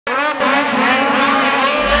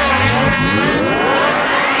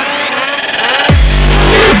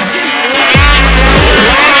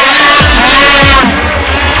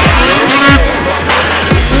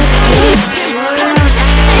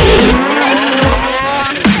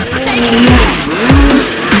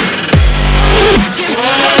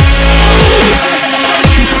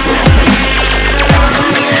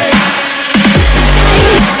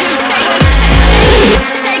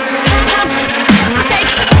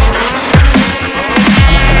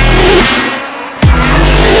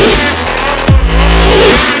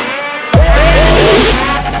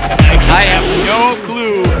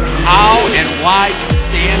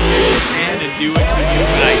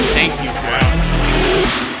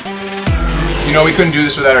You know, we couldn't do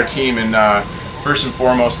this without our team, and first and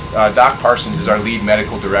foremost, Doc Parsons is our lead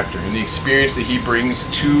medical director, and the experience that he brings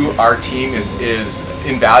to our team is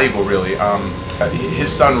invaluable, really. His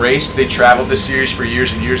son raced, they traveled this series for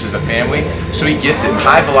years and years as a family, so he gets it.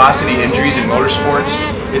 High velocity injuries in motorsports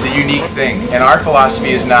is a unique thing, and our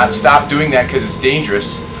philosophy is not stop doing that because it's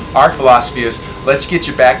dangerous. Our philosophy is let's get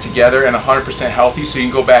you back together and 100% healthy so you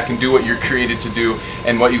can go back and do what you're created to do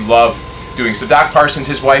and what you love doing. So Doc Parsons,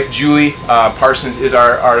 his wife Julie Parsons is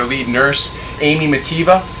our lead nurse, Amy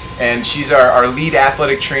Mativa, and she's our lead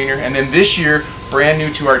athletic trainer. And then this year, brand new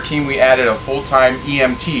to our team, we added a full-time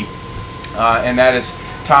EMT, and that is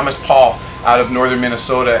Thomas Paul out of northern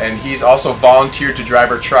Minnesota, and he's also volunteered to drive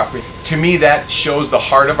our truck. To me, that shows the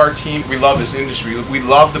heart of our team. We love this industry. We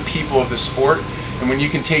love the people of the sport, and when you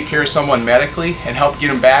can take care of someone medically and help get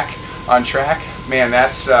them back on track, man,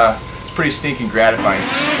 that's it's pretty stinking gratifying.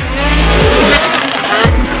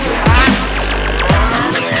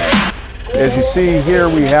 As you see here,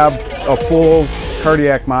 we have a full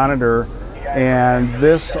cardiac monitor, and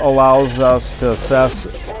this allows us to assess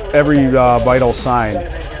every vital sign.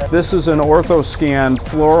 This is an orthoscan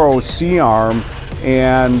fluoro C-arm,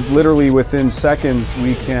 and literally within seconds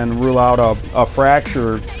we can rule out a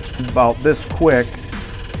fracture about this quick.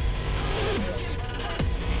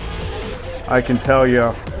 I can tell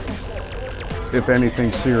you if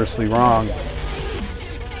anything's seriously wrong.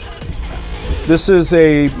 This is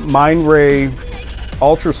a Mindray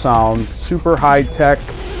ultrasound, super high-tech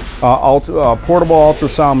portable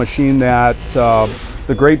ultrasound machine that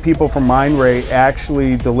the great people from Mindray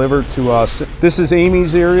actually delivered to us. This is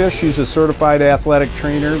Amy's area. She's a certified athletic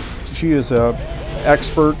trainer. She is an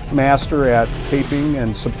expert master at taping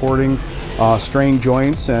and supporting strained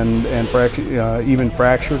joints and even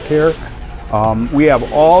fracture care. We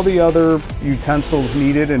have all the other utensils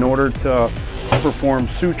needed in order to perform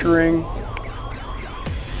suturing,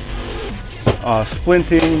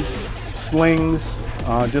 splinting, slings,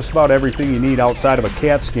 just about everything you need outside of a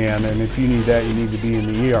CAT scan, and if you need that, you need to be in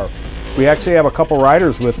the ER. We actually have a couple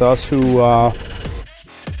riders with us who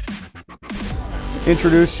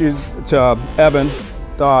introduce you to Evan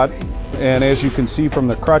Dodd, and as you can see from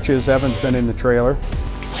the crutches, Evan's been in the trailer.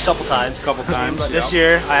 A couple times. But this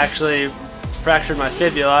year, I actually fractured my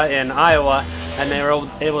fibula in Iowa, and they were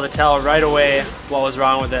able to tell right away what was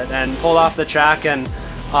wrong with it, and pulled off the track, and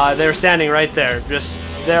they were standing right there.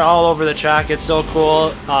 They're all over the track. It's so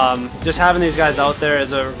cool. Just having these guys out there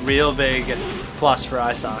is a real big plus for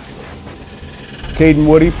ISOC. Caden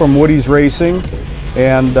Woody from Woody's Racing,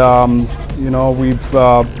 and you know, we've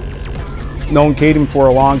known Caden for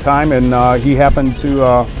a long time, and he happened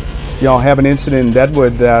to you know, have an incident in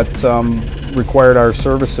Deadwood that required our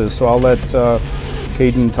services. So I'll let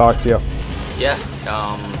Caden talk to you. Yeah,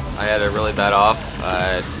 I had a really bad off.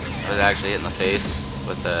 I was actually hit in the face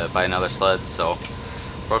with by another sled, so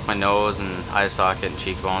broke my nose and eye socket and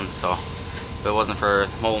cheekbones. So if it wasn't for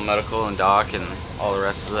Mobile Medical and Doc and all the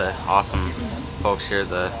rest of the awesome folks here at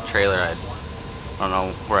the trailer, I don't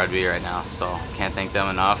know where I'd be right now. So can't thank them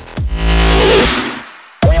enough.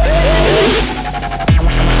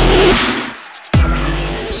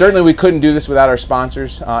 Certainly we couldn't do this without our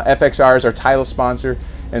sponsors. FXR is our title sponsor,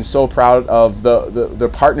 and so proud of the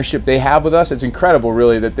partnership they have with us. It's incredible,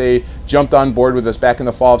 really, that they jumped on board with us back in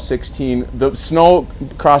the fall of 16. The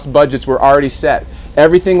Snowcross budgets were already set.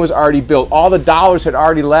 Everything was already built. All the dollars had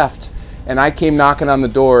already left. And I came knocking on the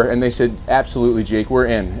door, and they said, absolutely, Jake, we're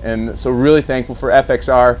in. And so really thankful for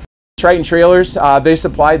FXR. Triton Trailers, they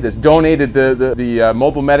supplied this, donated the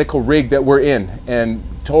mobile medical rig that we're in, and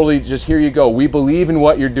totally just, here you go. We believe in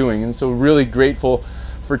what you're doing, and so really grateful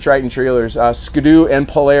for Triton Trailers. Skidoo and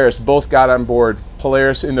Polaris both got on board.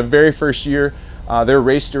 Polaris, in the very first year, their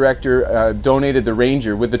race director donated the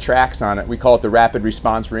Ranger with the tracks on it. We call it the Rapid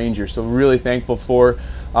Response Ranger, so really thankful for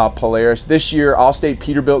Polaris. This year, Allstate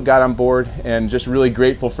Peterbilt got on board, and just really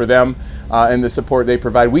grateful for them and the support they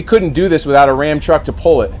provide. We couldn't do this without a Ram truck to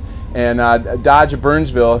pull it. And Dodge of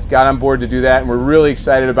Burnsville got on board to do that, and we're really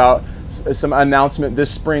excited about some announcement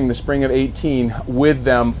this spring, the spring of 18, with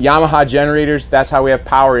them. Yamaha generators, that's how we have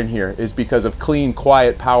power in here, is because of clean,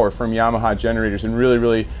 quiet power from Yamaha generators, and really,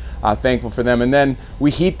 really thankful for them. And then we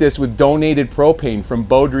heat this with donated propane from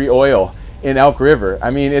Beaudry Oil in Elk River. I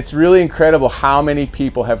mean, it's really incredible how many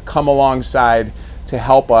people have come alongside to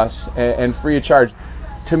help us and free of charge.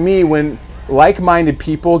 To me, when like-minded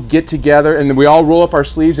people get together and we all roll up our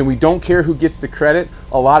sleeves and we don't care who gets the credit,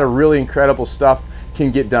 a lot of really incredible stuff can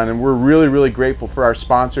get done, and we're really, really grateful for our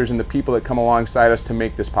sponsors and the people that come alongside us to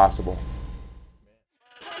make this possible.